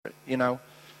you know.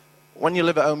 When you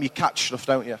live at home, you catch stuff,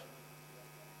 don't you?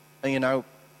 And, you know,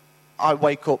 I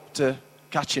wake up to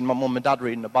catching my mum and dad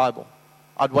reading the Bible.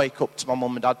 I'd wake up to my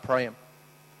mum and dad praying.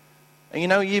 And, you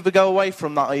know, you either go away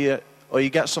from that or you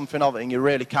get something of it and you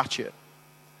really catch it.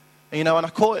 And, you know, and I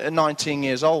caught it at 19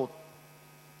 years old.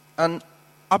 And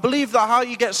I believe that how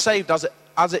you get saved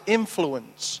has an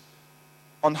influence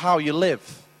on how you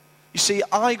live. You see,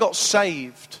 I got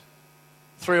saved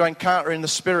through encountering the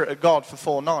Spirit of God for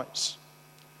 4 nights.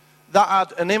 That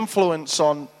had an influence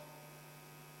on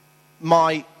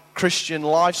my Christian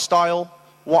lifestyle,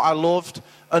 what I loved,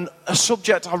 and a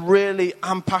subject I really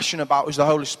am passionate about is the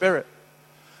Holy Spirit.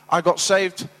 I got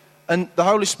saved, and the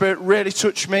Holy Spirit really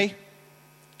touched me,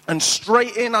 and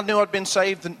straight in I knew I'd been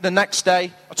saved. The next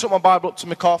day, I took my Bible up to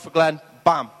MacArthur Glen,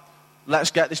 bam,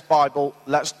 let's get this Bible,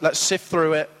 let's sift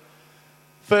through it.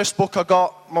 First book I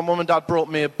got, my mum and dad brought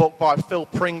me a book by Phil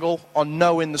Pringle on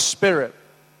knowing the Spirit.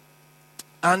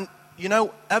 And, you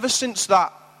know, ever since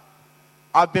that,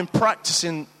 I've been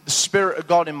practicing the Spirit of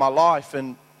God in my life.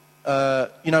 And,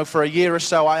 you know, for a year or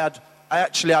so, I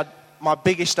actually had my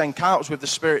biggest encounters with the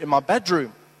Spirit in my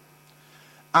bedroom.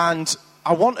 And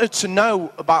I wanted to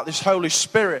know about this Holy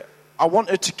Spirit. I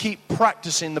wanted to keep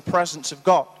practicing the presence of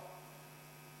God.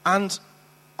 And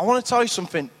I want to tell you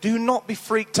something. Do not be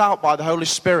freaked out by the Holy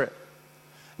Spirit.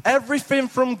 Everything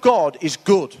from God is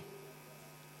good.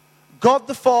 God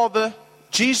the Father,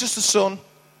 Jesus the Son,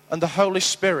 and the Holy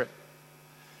Spirit.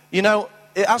 You know,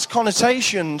 it has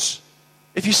connotations.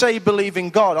 If you say you believe in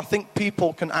God, I think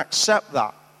people can accept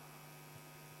that.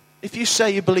 If you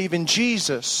say you believe in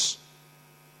Jesus,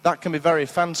 that can be very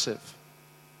offensive.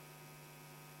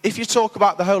 If you talk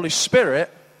about the Holy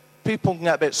Spirit, people can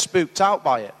get a bit spooked out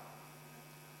by it.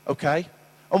 Okay?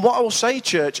 And what I will say,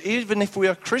 church, even if we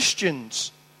are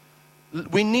Christians,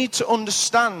 we need to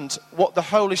understand what the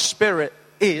Holy Spirit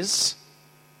is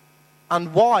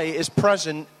and why it is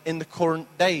present in the current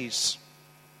days.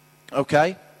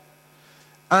 Okay?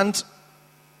 And,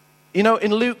 you know,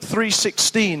 in Luke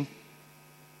 3:16,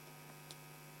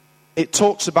 it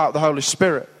talks about the Holy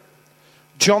Spirit.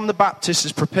 John the Baptist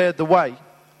has prepared the way.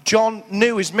 John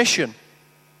knew his mission.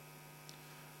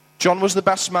 John was the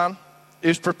best man. He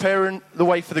was preparing the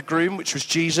way for the groom, which was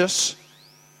Jesus.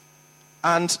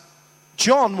 And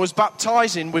John was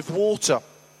baptizing with water.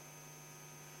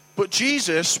 But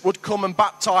Jesus would come and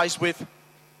baptize with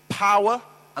power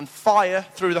and fire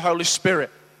through the Holy Spirit.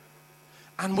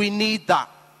 And we need that.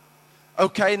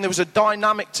 Okay, and there was a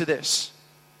dynamic to this.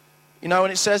 You know,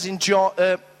 and it says in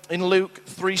Luke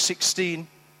 3:16,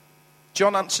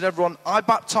 John answered everyone, I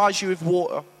baptize you with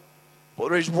water, but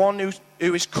there is one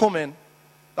who is coming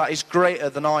that is greater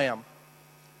than I am.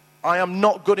 I am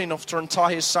not good enough to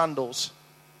untie his sandals.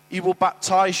 He will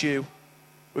baptize you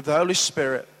with the Holy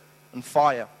Spirit and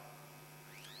fire.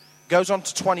 Goes on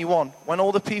to 21. When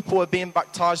all the people were being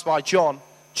baptized by John,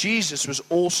 Jesus was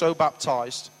also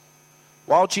baptized.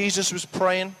 While Jesus was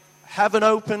praying, heaven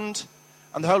opened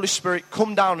and the Holy Spirit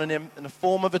come down on him in the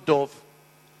form of a dove.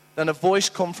 Then a voice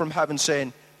come from heaven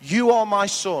saying, you are my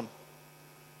son,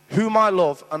 whom I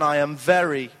love, and I am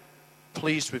very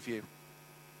pleased with you.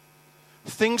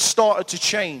 Things started to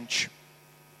change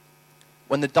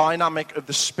when the dynamic of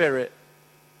the Spirit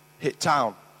hit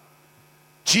town.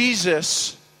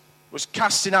 Jesus was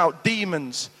casting out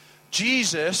demons.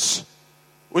 Jesus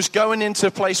was going into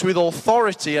a place with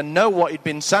authority and know what he'd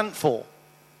been sent for,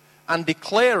 and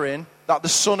declaring that the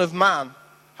Son of Man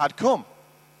had come.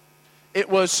 It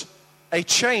was a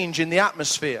change in the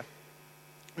atmosphere.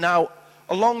 Now,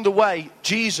 along the way,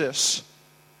 Jesus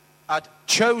had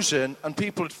chosen, and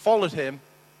people had followed him,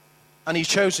 and he'd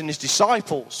chosen his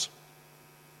disciples.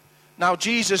 Now,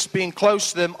 Jesus, being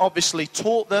close to them, obviously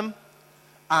taught them,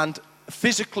 and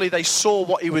physically they saw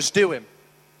what he was doing.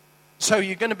 So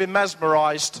you're going to be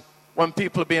mesmerized when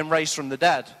people are being raised from the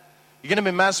dead. You're going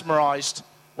to be mesmerized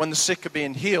when the sick are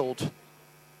being healed.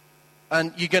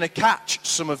 And you're going to catch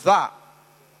some of that.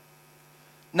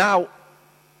 Now,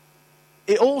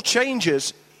 it all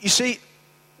changes. You see,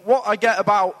 what I get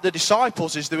about the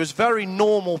disciples is there was very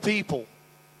normal people.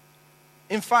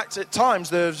 In fact, at times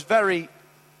there was very,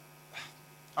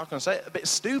 how can I say it, a bit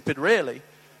stupid really.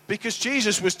 Because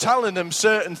Jesus was telling them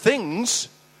certain things.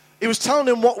 He was telling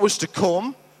them what was to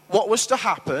come, what was to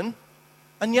happen,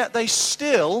 and yet they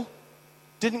still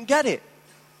didn't get it.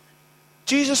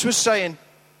 Jesus was saying,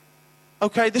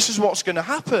 okay, this is what's going to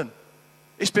happen.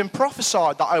 It's been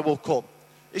prophesied that I will come.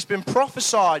 It's been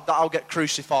prophesied that I'll get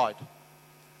crucified.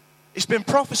 It's been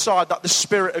prophesied that the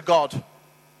Spirit of God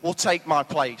will take my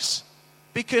place.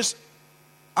 Because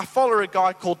I follow a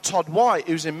guy called Todd White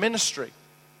who's in ministry.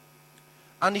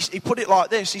 And he put it like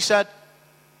this. He said,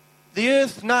 the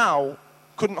earth now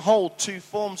couldn't hold two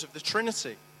forms of the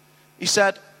Trinity. He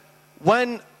said,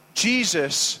 when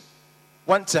Jesus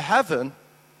went to heaven,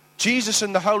 Jesus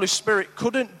and the Holy Spirit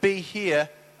couldn't be here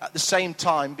at the same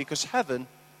time because heaven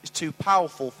is too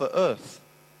powerful for earth.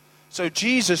 So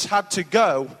Jesus had to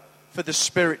go for the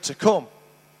Spirit to come.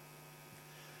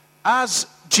 As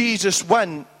Jesus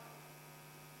went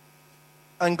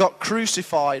and got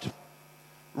crucified,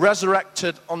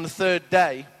 resurrected on the third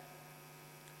day,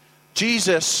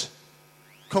 Jesus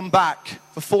come back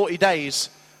for 40 days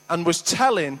and was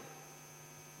telling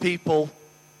people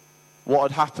what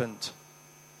had happened.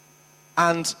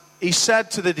 And he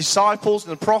said to the disciples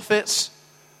and the prophets,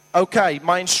 okay,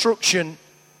 my instruction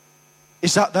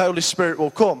is that the Holy Spirit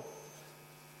will come.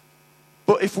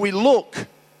 But if we look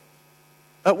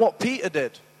at what Peter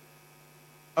did,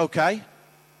 okay,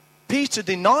 Peter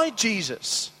denied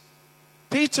Jesus.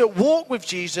 Peter walked with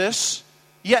Jesus,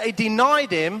 yet he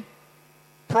denied him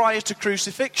prior to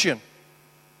crucifixion.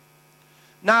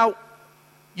 Now,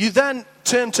 you then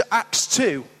turn to Acts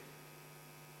 2.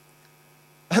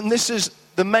 And this is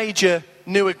the major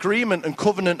new agreement and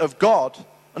covenant of God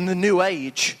and the new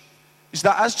age. Is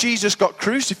that as Jesus got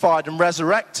crucified and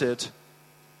resurrected,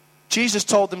 Jesus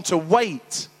told them to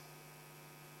wait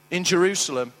in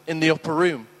Jerusalem in the upper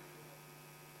room.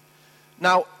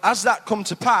 Now, as that come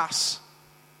to pass,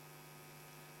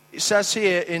 it says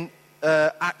here in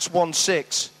Acts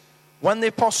 1:6, when the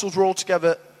apostles were all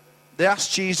together, they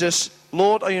asked Jesus,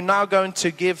 Lord, are you now going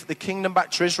to give the kingdom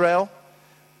back to Israel?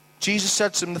 Jesus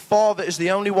said to them, the Father is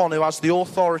the only one who has the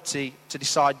authority to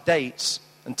decide dates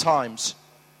and times.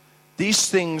 These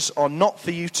things are not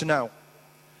for you to know.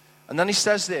 And then he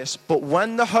says this, but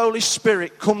when the Holy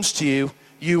Spirit comes to you,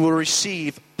 you will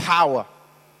receive power.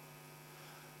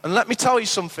 And let me tell you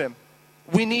something.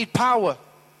 We need power.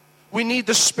 We need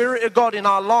the Spirit of God in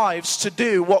our lives to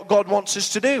do what God wants us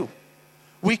to do.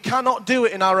 We cannot do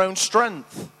it in our own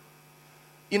strength.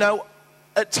 You know,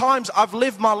 at times I've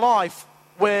lived my life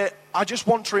where I just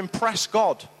want to impress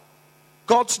God.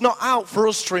 God's not out for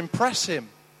us to impress him.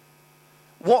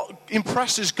 What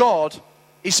impresses God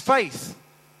is faith.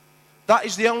 That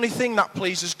is the only thing that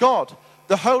pleases God.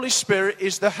 The Holy Spirit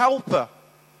is the helper.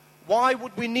 Why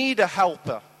would we need a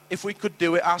helper if we could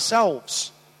do it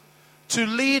ourselves? To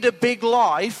lead a big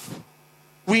life,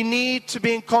 we need to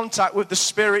be in contact with the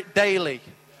Spirit daily.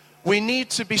 We need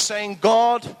to be saying,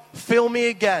 God, fill me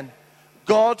again.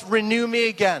 God, renew me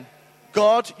again.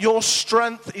 God, your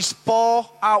strength is far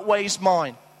outweighs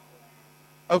mine.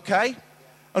 Okay?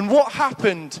 And what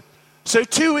happened? So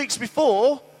 2 weeks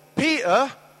before,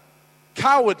 Peter,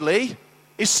 cowardly,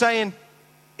 is saying,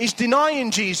 he's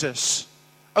denying Jesus.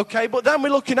 Okay, but then we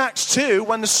look in Acts 2,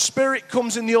 when the Spirit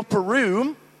comes in the upper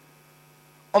room,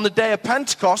 on the day of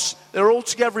Pentecost, they're all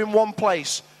together in one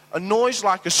place. A noise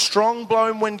like a strong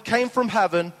blowing wind came from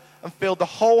heaven and filled the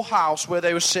whole house where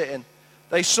they were sitting.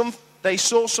 They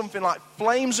saw something like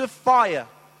flames of fire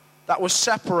that was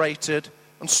separated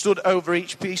and stood over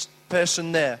each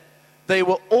person there. They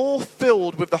were all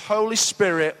filled with the Holy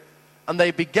Spirit, and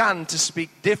they began to speak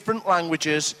different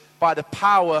languages by the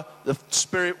power the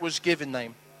Spirit was giving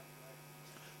them.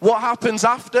 What happens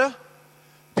after?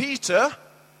 Peter,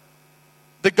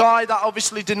 the guy that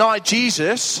obviously denied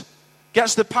Jesus,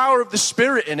 gets the power of the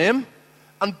Spirit in him,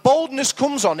 and boldness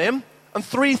comes on him, and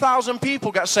 3,000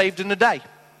 people get saved in a day.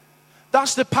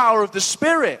 That's the power of the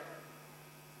Spirit.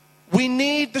 We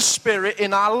need the Spirit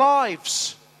in our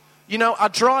lives. You know, I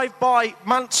drive by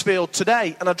Mansfield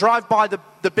today, and I drive by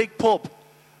the big pub.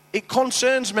 It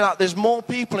concerns me that there's more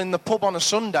people in the pub on a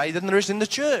Sunday than there is in the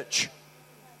church.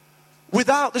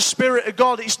 Without the Spirit of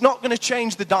God, it's not going to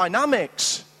change the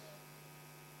dynamics.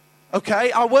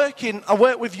 Okay, I work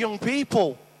with young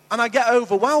people, and I get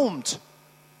overwhelmed.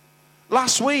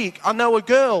 Last week, I know a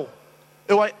girl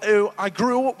who I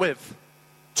grew up with,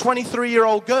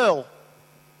 23-year-old girl,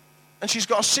 and she's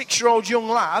got a 6-year-old young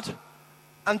lad,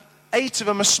 and 8 of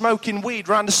them are smoking weed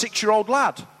around a 6-year-old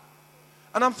lad.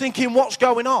 And I'm thinking, what's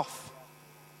going off?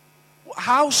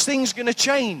 How's things going to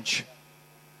change?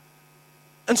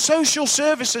 And social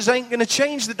services ain't going to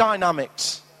change the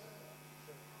dynamics.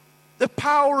 The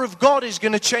power of God is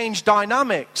going to change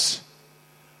dynamics.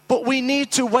 But we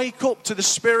need to wake up to the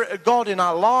Spirit of God in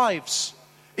our lives.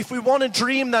 If we want to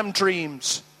dream them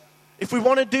dreams, if we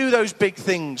want to do those big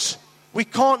things, we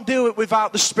can't do it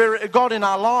without the Spirit of God in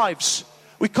our lives.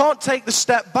 We can't take the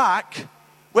step back.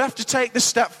 We have to take the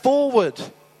step forward.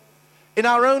 In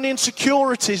our own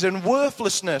insecurities and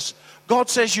worthlessness, God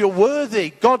says you're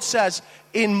worthy. God says,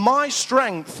 in my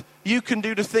strength, you can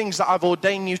do the things that I've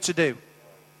ordained you to do.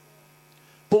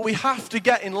 but we have to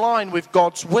get in line with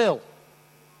God's will.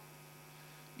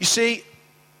 You see,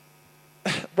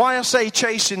 why I say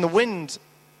chasing the wind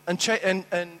and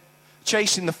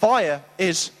chasing the fire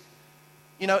is,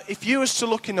 if you was to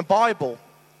look in the Bible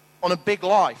on a big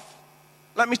life,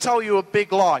 let me tell you a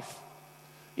big life.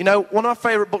 One of my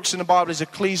favorite books in the Bible is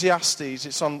Ecclesiastes.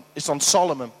 It's on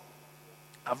Solomon.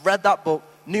 I've read that book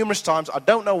numerous times. I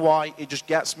don't know why. It just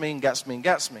gets me and gets me and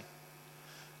gets me.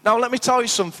 Now, let me tell you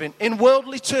something. In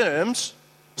worldly terms,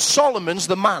 Solomon's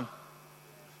the man.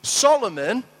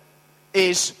 Solomon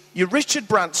is your Richard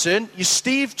Branson, your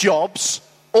Steve Jobs,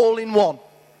 all in one.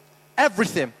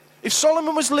 Everything. If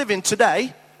Solomon was living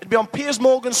today, it'd be on Piers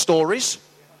Morgan Stories.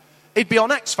 It'd be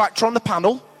on X Factor on the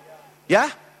panel.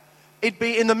 Yeah? It'd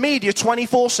be in the media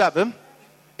 24/7.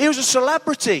 He was a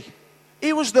celebrity.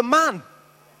 He was the man.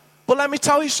 But let me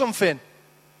tell you something.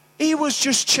 He was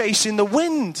just chasing the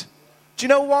wind. Do you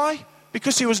know why?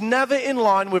 Because he was never in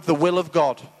line with the will of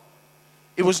God.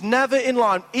 He was never in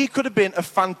line. He could have been a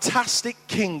fantastic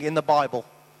king in the Bible.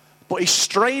 But he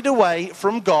strayed away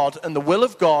from God and the will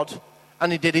of God,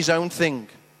 and he did his own thing.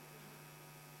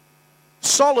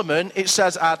 Solomon, it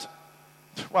says,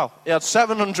 he had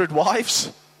 700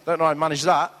 wives. Don't know how he managed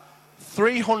that.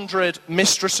 300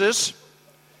 mistresses.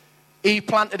 He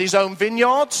planted his own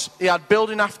vineyards. He had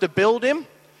building after building.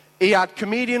 He had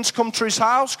comedians come to his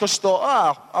house because he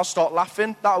thought, I'll start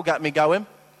laughing. That'll get me going.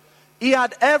 He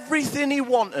had everything he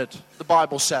wanted, the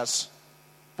Bible says.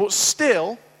 But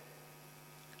still,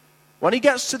 when he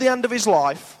gets to the end of his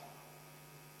life,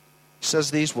 he says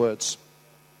these words.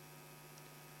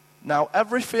 Now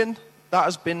everything that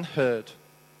has been heard,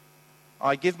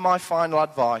 I give my final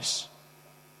advice.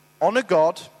 Honor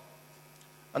God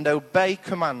and obey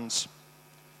commands,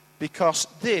 because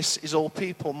this is all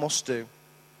people must do.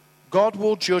 God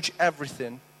will judge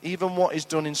everything, even what is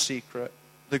done in secret,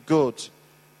 the good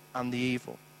and the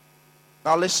evil.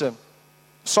 Now listen,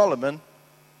 Solomon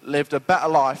lived a better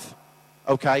life,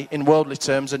 in worldly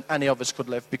terms than any of us could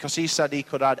live, because he said he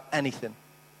could add anything.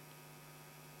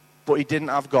 But he didn't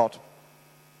have God.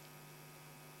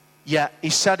 Yet he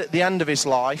said at the end of his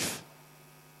life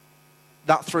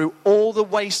that through all the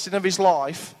wasting of his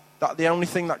life, that the only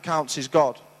thing that counts is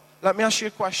God. Let me ask you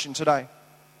a question today.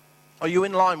 Are you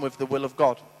in line with the will of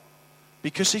God?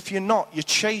 Because if you're not, you're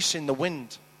chasing the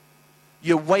wind.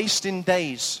 You're wasting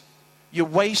days. You're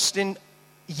wasting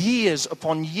years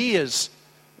upon years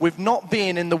with not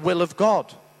being in the will of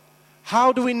God.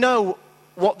 How do we know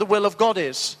what the will of God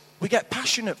is? We get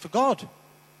passionate for God.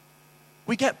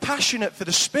 We get passionate for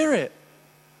the Spirit.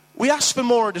 We ask for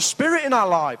more of the Spirit in our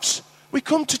lives. We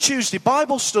come to Tuesday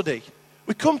Bible study.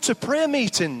 We come to prayer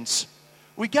meetings.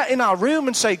 We get in our room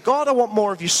and say, God, I want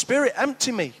more of your Spirit.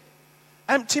 Empty me.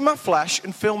 Empty my flesh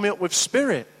and fill me up with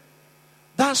Spirit.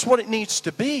 That's what it needs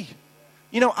to be.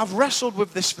 I've wrestled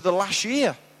with this for the last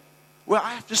year, where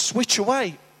I have to switch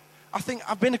away. I think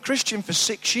I've been a Christian for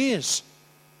 6 years.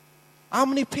 How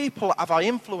many people have I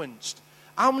influenced?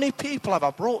 How many people have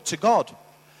I brought to God?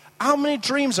 How many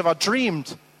dreams have I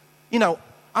dreamed? How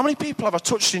many people have I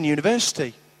touched in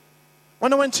university?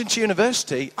 When I went into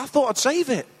university, I thought I'd save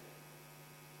it.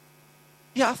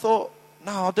 Yeah, I thought,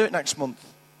 no, I'll do it next month.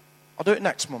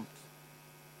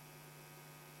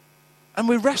 And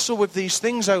we wrestle with these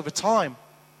things over time.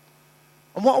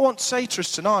 And what I want to say to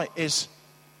us tonight is,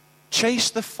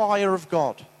 chase the fire of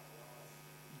God.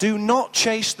 Do not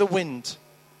chase the wind,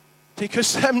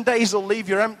 because them days will leave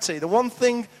you empty. The one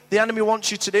thing the enemy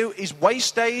wants you to do is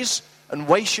waste days and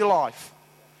waste your life.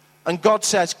 And God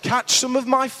says, catch some of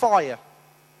my fire.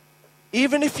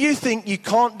 Even if you think you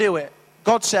can't do it,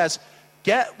 God says,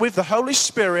 get with the Holy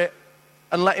Spirit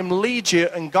and let him lead you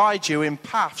and guide you in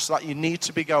paths that you need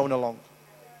to be going along.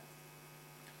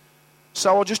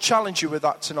 So I'll just challenge you with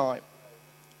that tonight.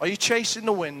 Are you chasing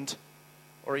the wind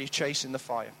or are you chasing the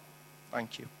fire?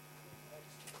 Thank you.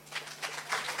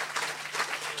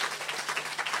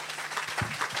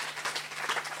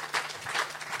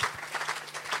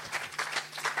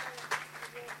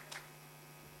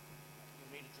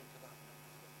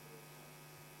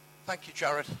 Thank you,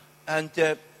 Jared. And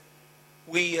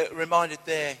we reminded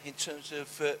there in terms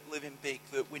of living big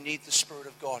that we need the Spirit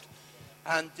of God.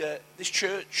 And this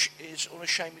church is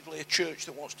unashamedly a church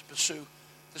that wants to pursue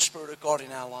the Spirit of God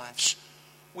in our lives.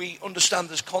 We understand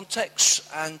there's context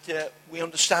and we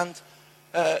understand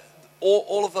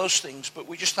all of those things, but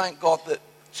we just thank God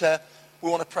that we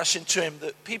want to press into him,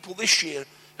 that people this year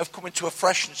have come into a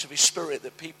freshness of his Spirit,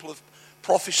 that people have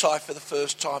prophesied for the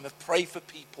first time, have prayed for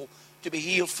people to be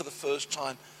healed for the first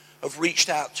time, have reached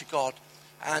out to God.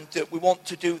 And we want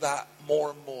to do that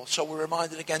more and more. So we're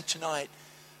reminded again tonight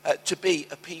to be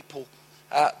a people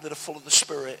that are full of the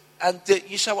Spirit. And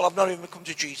you say, well, I've not even come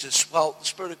to Jesus. Well, the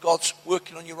Spirit of God's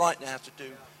working on you right now to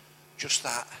do just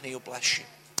that, and he'll bless you.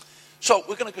 So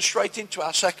we're going to go straight into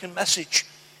our second message.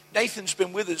 Nathan's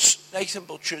been with us. Nathan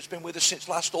Butcher has been with us since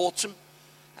last autumn.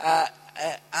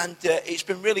 And it's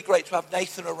been really great to have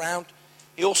Nathan around.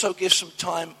 He also gives some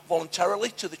time voluntarily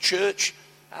to the church,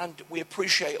 and we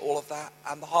appreciate all of that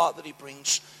and the heart that he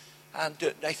brings. And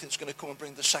Nathan's going to come and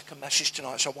bring the second message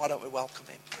tonight, so why don't we welcome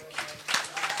him? Thank you.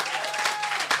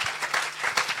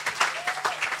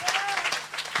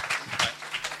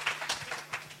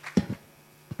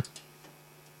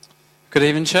 Good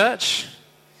evening, church.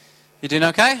 You doing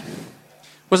okay?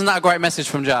 Wasn't that a great message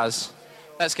from Jazz?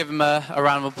 Let's give him a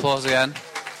round of applause again.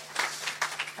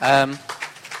 I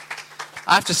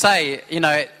have to say,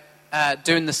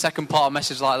 doing the second part of a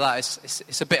message like that,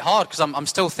 it's a bit hard because I'm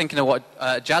still thinking of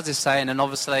what Jazz is saying, and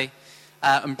obviously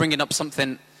I'm bringing up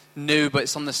something new, but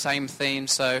it's on the same theme.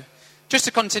 So just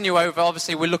to continue over,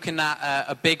 obviously we're looking at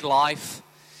a big life.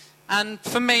 And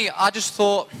for me, I just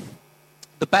thought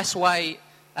the best way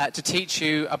to teach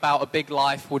you about a big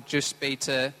life would just be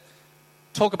to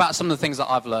talk about some of the things that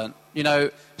I've learned.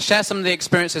 Share some of the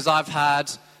experiences I've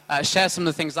had, share some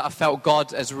of the things that I felt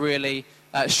God has really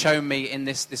shown me in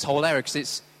this whole area,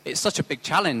 because it's such a big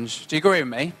challenge. Do you agree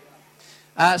with me?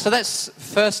 So let's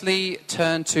firstly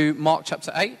turn to Mark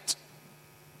chapter 8,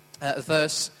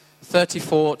 verse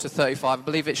 34 to 35. I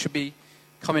believe it should be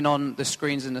coming on the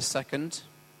screens in a second.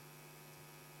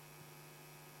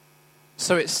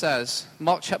 So it says,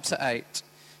 Mark chapter 8,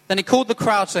 "Then he called the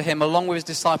crowd to him along with his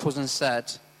disciples and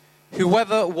said,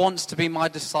 'Whoever wants to be my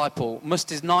disciple must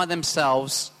deny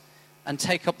themselves and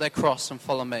take up their cross and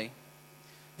follow me.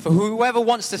 For whoever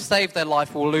wants to save their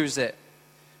life will lose it.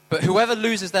 But whoever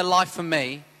loses their life for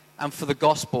me and for the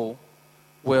gospel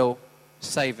will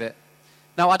save it.'"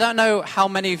 Now, I don't know how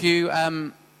many of you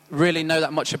really know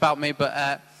that much about me,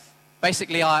 but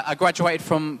basically I graduated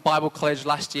from Bible college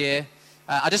last year.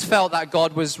 I just felt that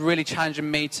God was really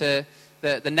challenging me to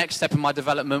the next step in my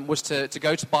development was to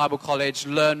go to Bible college,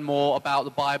 learn more about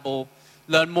the Bible,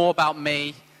 learn more about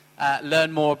me,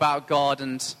 learn more about God.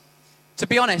 And to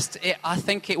be honest, I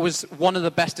think it was one of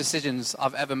the best decisions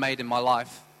I've ever made in my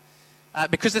life.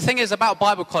 Because the thing is about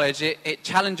Bible college, it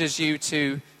challenges you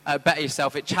to better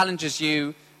yourself. It challenges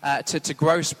you to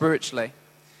grow spiritually.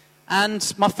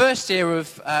 And my first year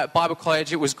of Bible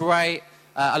college, it was great.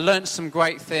 I learned some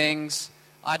great things.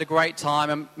 I had a great time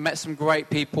and met some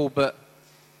great people, but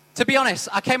to be honest,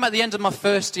 I came at the end of my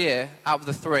first year out of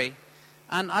the 3,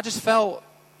 and I just felt,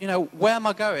 where am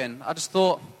I going? I just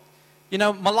thought,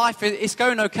 my life is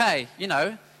going okay.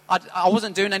 I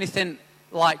wasn't doing anything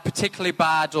like particularly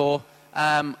bad, or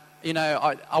I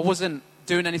wasn't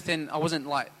doing anything. I wasn't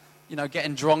like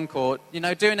getting drunk or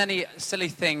doing any silly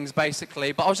things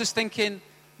basically. But I was just thinking,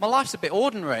 my life's a bit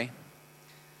ordinary.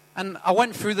 And I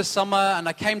went through the summer, and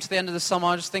I came to the end of the summer.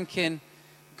 I was just thinking,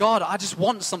 God, I just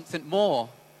want something more.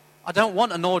 I don't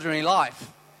want an ordinary life.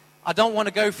 I don't want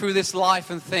to go through this life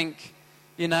and think,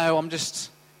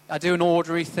 I do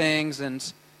ordinary things,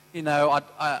 and, I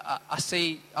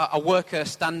work a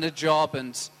standard job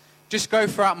and just go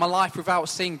throughout my life without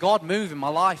seeing God move in my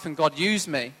life and God use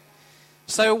me.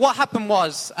 So what happened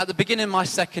was, at the beginning of my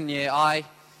second year, I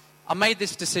made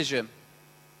this decision.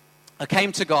 I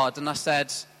came to God and I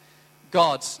said,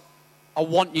 God, I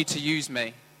want you to use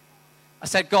me. I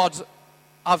said, God,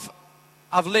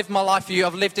 I've lived my life for you.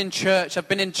 I've lived in church. I've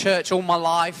been in church all my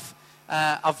life.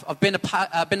 I've been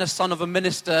a son of a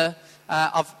minister.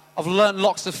 I've learned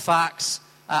lots of facts.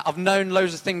 I've known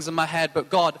loads of things in my head. But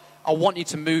God, I want you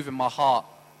to move in my heart.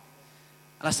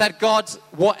 And I said, God,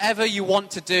 whatever you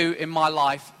want to do in my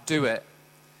life, do it.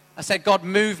 I said, God,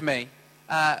 move me.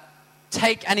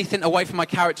 Take anything away from my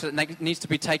character that needs to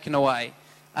be taken away.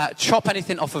 Chop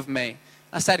anything off of me.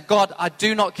 I said, God, I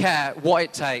do not care what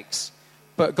it takes.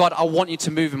 But God, I want you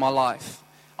to move in my life.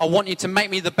 I want you to make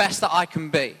me the best that I can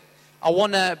be. I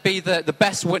want to be the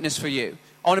best witness for you.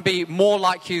 I want to be more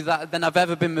like you than I've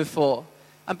ever been before.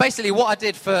 And basically what I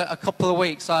did for a couple of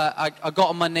weeks, I got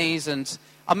on my knees and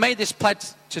I made this pledge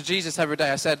to Jesus every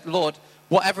day. I said, Lord,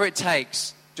 whatever it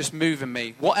takes, just move in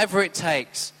me. Whatever it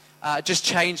takes, just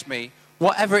change me.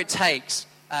 Whatever it takes,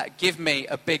 give me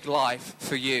a big life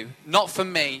for you. Not for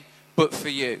me, but for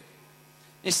you.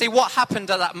 You see, what happened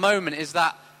at that moment is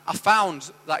that I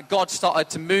found that God started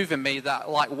to move in me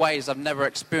like ways I've never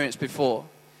experienced before.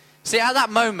 See, at that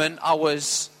moment, I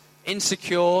was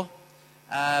insecure.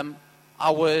 I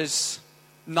was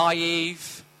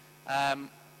naive.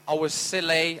 I was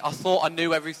silly. I thought I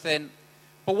knew everything.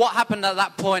 But what happened at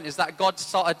that point is that God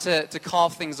started to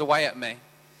carve things away at me.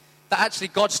 that actually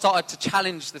God started to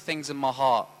challenge the things in my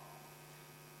heart.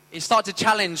 He started to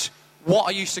challenge, what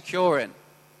are you secure in?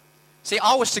 See,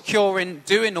 I was secure in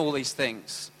doing all these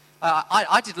things.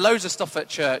 I did loads of stuff at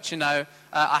church, I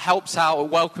helped out at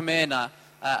welcoming, I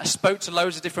spoke to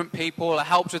loads of different people, I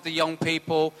helped with the young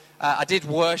people, I did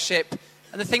worship.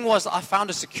 And the thing was, I found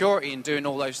a security in doing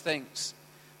all those things.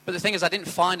 But the thing is, I didn't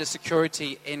find a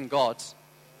security in God,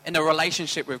 in a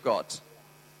relationship with God.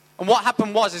 And what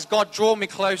happened is God drew me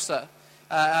closer.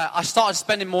 I started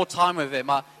spending more time with him.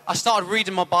 I started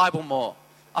reading my Bible more.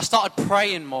 I started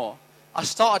praying more. I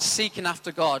started seeking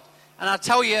after God. And I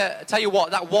tell you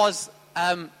what, that was,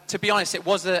 to be honest, it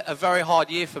was a very hard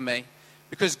year for me,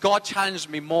 because God challenged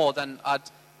me more than I'd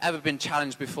ever been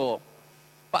challenged before.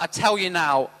 But I tell you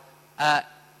now,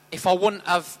 if I wouldn't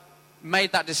have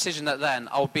made that decision then,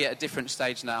 I would be at a different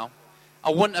stage now. I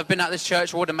wouldn't have been at this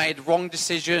church. I would have made wrong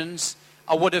decisions.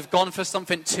 I would have gone for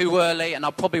something too early, and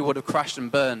I probably would have crashed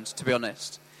and burned, to be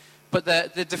honest. But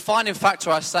the defining factor,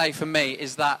 I say, for me,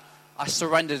 is that I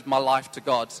surrendered my life to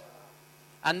God.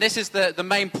 And this is the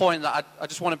main point that I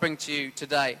just want to bring to you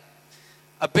today.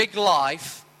 A big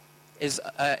life is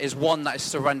one that is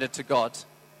surrendered to God.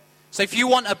 So if you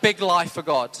want a big life for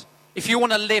God, if you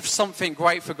want to live something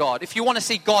great for God, if you want to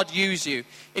see God use you,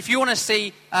 if you want to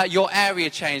see your area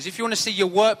change, if you want to see your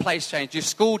workplace change, your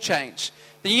school change,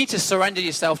 then you need to surrender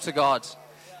yourself to God.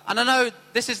 And I know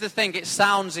this is the thing, it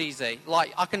sounds easy.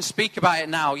 Like, I can speak about it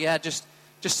now, just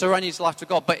surrender your life to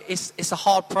God. But it's a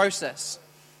hard process.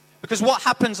 Because what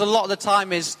happens a lot of the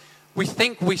time is we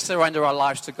think we surrender our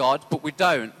lives to God, but we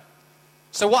don't.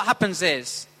 So what happens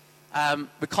is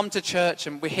we come to church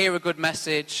and we hear a good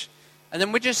message, and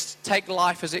then we just take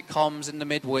life as it comes in the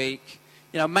midweek.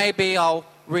 Maybe I'll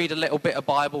read a little bit of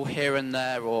Bible here and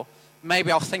there, or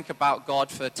maybe I'll think about God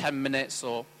for 10 minutes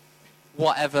or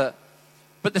whatever.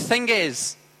 But the thing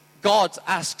is, God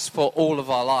asks for all of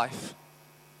our life.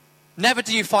 Never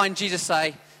do you find Jesus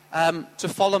say, to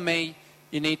follow me,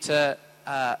 you need to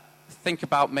think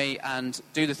about me and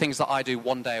do the things that I do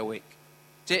one day a week.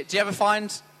 Do you ever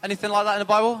find anything like that in the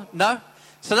Bible? No?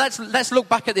 So let's look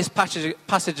back at this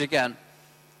passage again.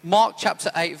 Mark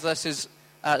chapter 8 verses,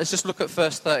 let's just look at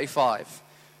verse 35.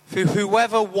 For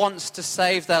whoever wants to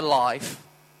save their life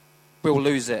will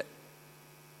lose it.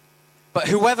 But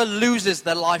whoever loses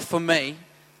their life for me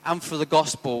and for the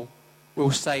gospel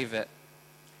will save it.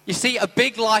 You see, a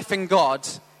big life in God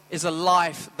is a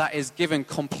life that is given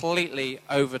completely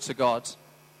over to God.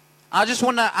 I just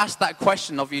want to ask that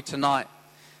question of you tonight.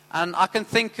 And I can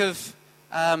think of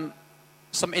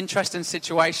some interesting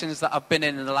situations that I've been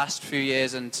in the last few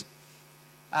years. And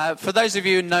for those of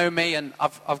you who know me, and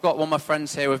I've got one of my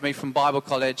friends here with me from Bible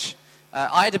college,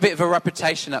 I had a bit of a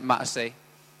reputation at Mattersey.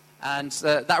 And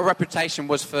that reputation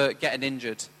was for getting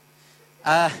injured.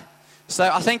 So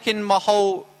I think in the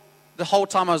whole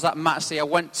time I was at Mattersey, I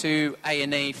went to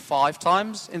A&E 5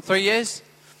 times in 3 years.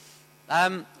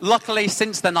 Luckily,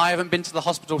 since then, I haven't been to the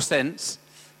hospital since.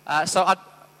 So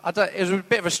it was a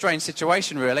bit of a strange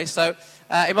situation, really. So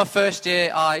in my first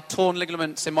year, I torn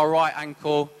ligaments in my right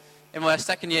ankle. In my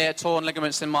second year, torn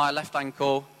ligaments in my left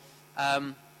ankle.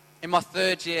 In my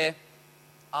third year,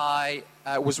 I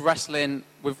was wrestling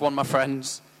with one of my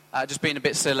friends, just being a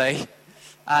bit silly.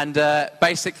 And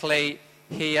basically,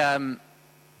 he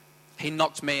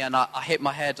knocked me and I hit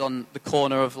my head on the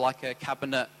corner of like a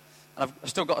cabinet. And I've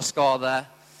still got a scar there.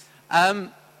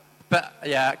 But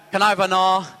yeah, can I have an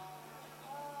R?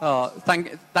 Oh,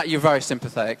 you're very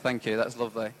sympathetic. Thank you. That's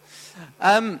lovely.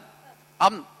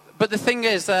 But the thing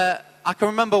is, I can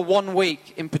remember one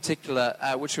week in particular,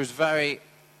 which was very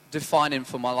defining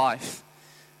for my life.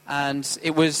 And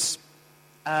it was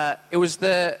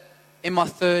in my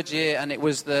third year, and it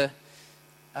was the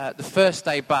first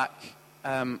day back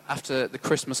after the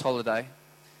Christmas holiday.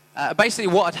 Basically,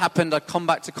 what had happened, I'd come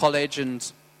back to college,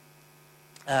 and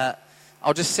I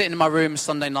was just sitting in my room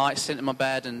Sunday night, sitting in my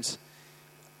bed, and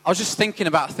I was just thinking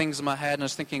about things in my head, and I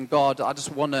was thinking, God, I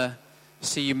just want to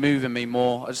see you move in me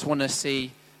more. I just want to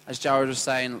see, as Jared was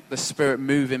saying, the Spirit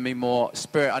move in me more.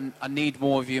 Spirit, I need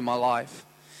more of you in my life.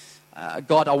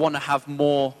 God, I want to have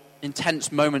more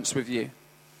intense moments with you.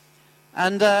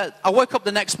 And I woke up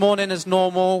the next morning as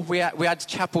normal. We had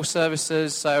chapel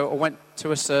services, so I went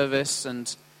to a service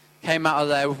and came out of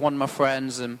there with one of my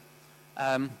friends, and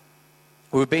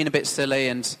we were being a bit silly,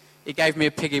 and he gave me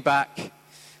a piggyback,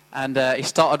 and he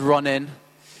started running.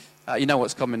 You know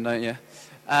what's coming, don't you?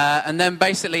 And then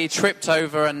basically he tripped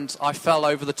over, and I fell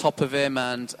over the top of him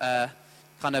and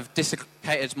kind of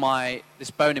dislocated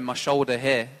this bone in my shoulder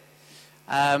here.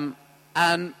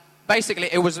 And basically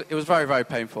it was very, very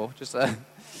painful.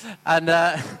 And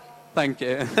Thank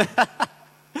you.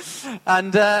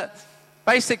 And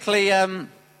basically,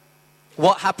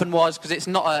 what happened was, because it's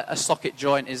not a socket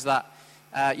joint, is that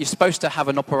you're supposed to have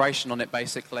an operation on it,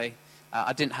 basically.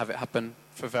 I didn't have it happen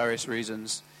for various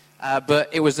reasons. But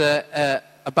it was a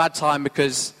bad time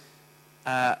because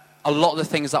a lot of the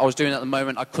things that I was doing at the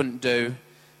moment I couldn't do.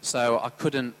 So I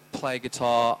couldn't play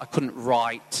guitar, I couldn't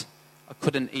write, I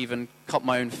couldn't even cut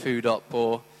my own food up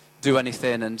or do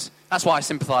anything. And that's why I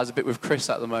sympathise a bit with Chris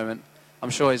at the moment. I'm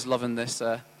sure he's loving this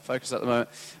focus at the moment.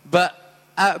 But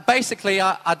basically,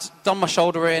 I'd done my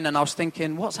shoulder in and I was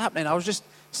thinking, what's happening? I was just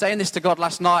saying this to God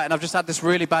last night and I've just had this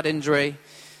really bad injury.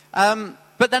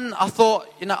 But then I thought,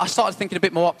 I started thinking a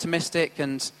bit more optimistic.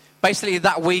 And basically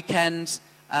that weekend,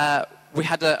 we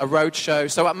had a road show.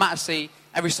 So at Mattersea,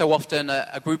 every so often,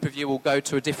 a group of you will go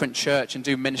to a different church and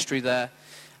do ministry there.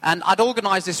 And I'd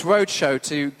organised this road show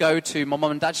to go to my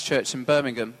mum and dad's church in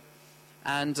Birmingham.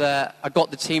 And I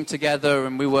got the team together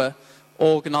and we were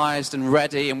organised and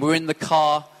ready. And we were in the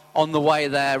car on the way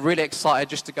there, really excited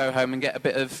just to go home and get a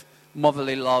bit of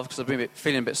motherly love because I've been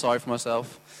feeling a bit sorry for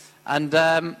myself. And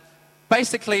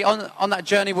basically, on that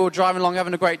journey, we were driving along,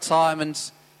 having a great time.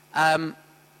 And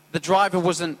the driver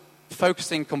wasn't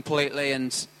focusing completely.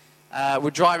 And we're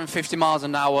driving 50 miles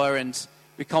an hour and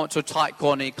we come up to a tight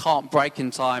corner, you can't brake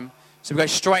in time. So we go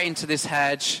straight into this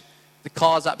hedge. The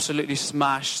car's absolutely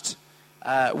smashed.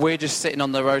 We're just sitting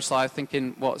on the roadside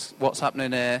thinking, what's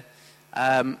happening here?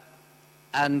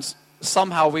 And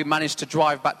somehow we managed to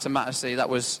drive back to Mattersea. That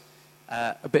was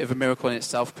a bit of a miracle in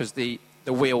itself because the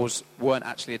wheels weren't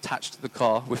actually attached to the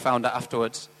car. We found out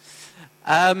afterwards.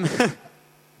 But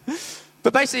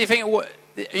basically you think,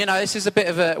 this is a bit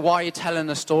of a, why are you telling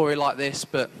a story like this?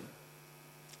 But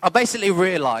I basically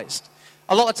realized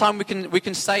a lot of time we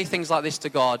can say things like this to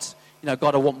God.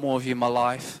 God, I want more of you in my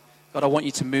life. God, I want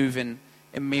you to move in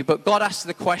me. But God asks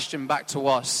the question back to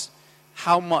us,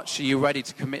 how much are you ready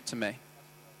to commit to me?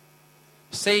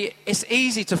 See, it's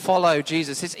easy to follow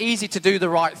Jesus. It's easy to do the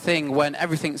right thing when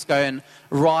everything's going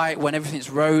right, when everything's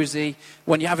rosy,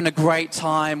 when you're having a great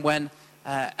time, when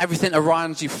everything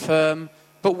around you firm.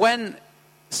 But when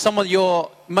some of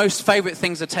your most favorite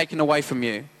things are taken away from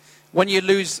you, when you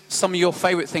lose some of your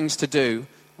favorite things to do,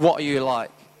 what are you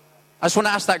like? I just want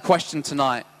to ask that question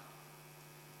tonight.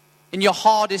 In your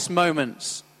hardest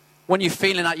moments, when you're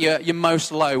feeling at your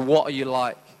most low, what are you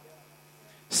like?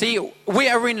 See, we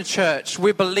are in a church,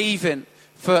 we're believing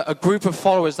for a group of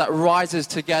followers that rises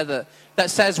together, that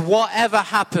says whatever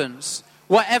happens,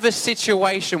 whatever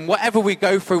situation, whatever we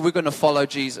go through, we're going to follow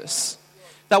Jesus.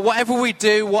 That whatever we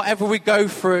do, whatever we go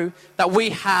through, that we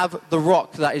have the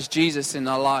rock that is Jesus in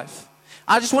our life.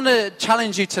 I just want to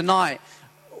challenge you tonight.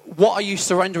 What are you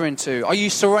surrendering to? Are you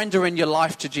surrendering your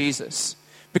life to Jesus?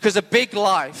 Because a big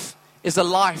life is a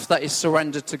life that is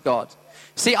surrendered to God.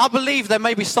 See, I believe there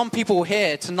may be some people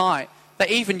here tonight that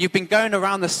even you've been going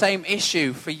around the same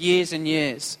issue for years and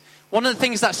years. One of the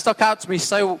things that stuck out to me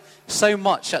so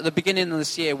much at the beginning of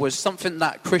this year was something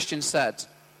that Christian said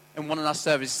in one of our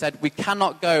services. Said, we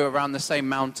cannot go around the same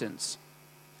mountains.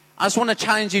 I just want to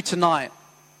challenge you tonight.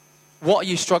 What are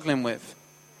you struggling with?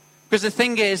 Because the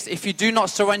thing is, if you do not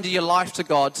surrender your life to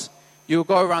God, you'll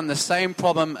go around the same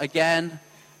problem again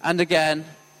and again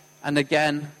and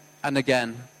again and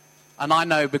again. And I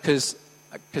know because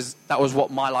that was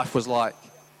what my life was like.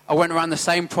 I went around the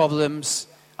same problems.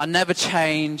 I never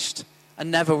changed. I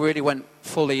never really went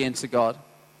fully into God.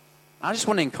 I just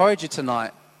want to encourage you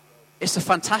tonight. It's a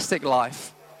fantastic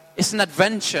life. It's an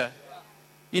adventure.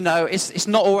 It's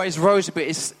not always rosy, but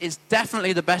it's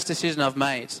definitely the best decision I've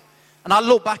made. And I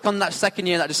look back on that second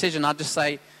year of that decision, I just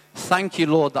say, thank you,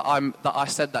 Lord, that I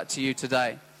said that to you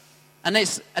today. And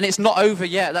it's not over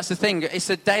yet. That's the thing.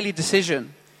 It's a daily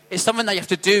decision. It's something that you have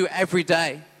to do every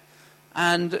day.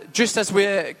 And just as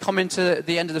we're coming to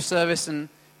the end of the service, and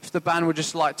if the band would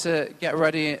just like to get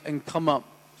ready and come up,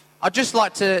 I'd just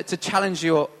like to challenge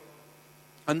you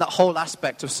on that whole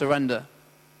aspect of surrender.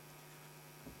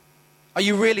 Are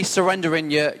you really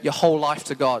surrendering your whole life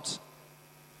to God?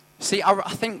 See, I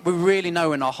think we really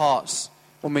know in our hearts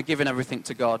when we're giving everything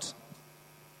to God.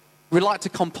 We like to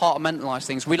compartmentalize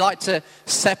things. We like to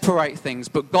separate things,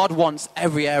 but God wants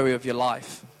every area of your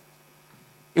life.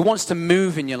 He wants to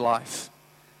move in your life.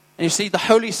 And you see, the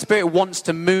Holy Spirit wants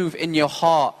to move in your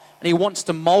heart, and He wants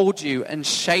to mold you and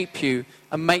shape you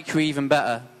and make you even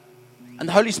better. And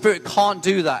the Holy Spirit can't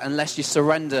do that unless you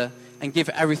surrender and give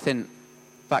everything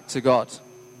back to God.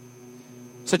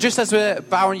 So just as we're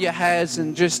bowing your heads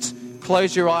and just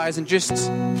close your eyes and just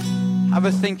have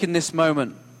a think in this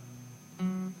moment.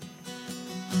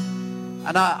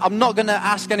 And I'm not going to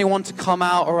ask anyone to come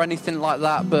out or anything like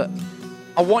that, but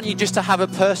I I want you just to have a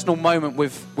personal moment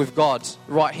with God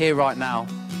right here, right now.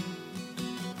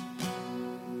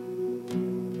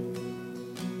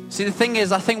 See, the thing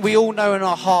is, I think we all know in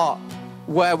our heart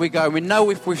where we go. We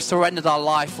know if we've surrendered our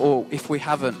life or if we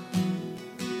haven't.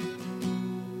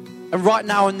 And right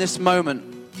now in this moment,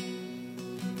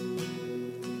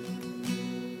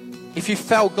 if you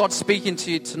felt God speaking to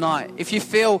you tonight, if you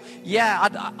feel,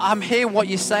 I'm hearing what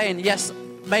you're saying, yes,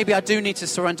 maybe I do need to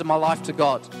surrender my life to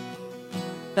God,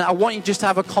 then I want you just to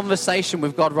have a conversation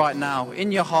with God right now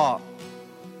in your heart.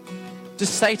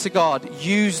 Just say to God,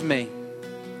 use me.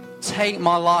 Take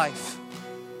my life.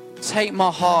 Take my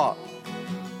heart.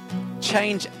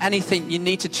 Change anything you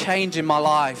need to change in my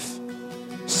life.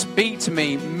 Speak to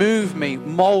me, move me,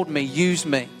 mold me, use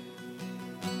me.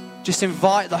 Just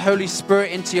invite the Holy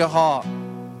Spirit into your heart.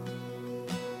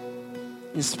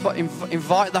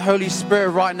 Invite the Holy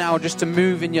Spirit right now just to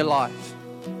move in your life.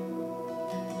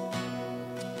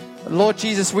 Lord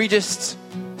Jesus, we just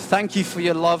thank you for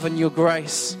your love and your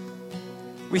grace.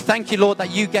 We thank you, Lord,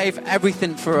 that you gave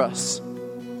everything for us.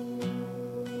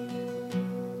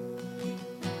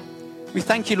 We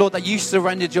thank you, Lord, that you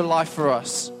surrendered your life for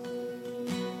us.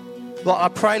 Lord, I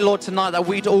pray, Lord, tonight that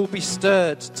we'd all be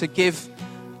stirred to give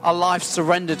our life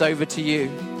surrendered over to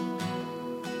you.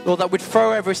 Lord, that we'd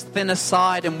throw everything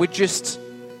aside and we'd just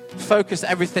focus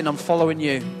everything on following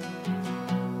you.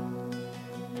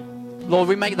 Lord,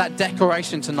 we make that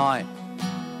declaration tonight.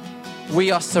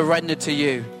 We are surrendered to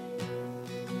you.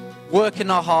 Work in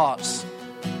our hearts.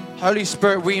 Holy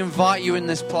Spirit, we invite you in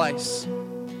this place.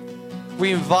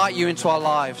 We invite you into our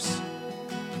lives.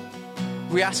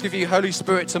 We ask of you, Holy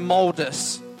Spirit, to mold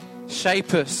us,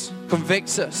 shape us,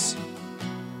 convict us.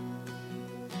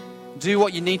 Do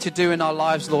what you need to do in our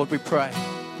lives, Lord, we pray.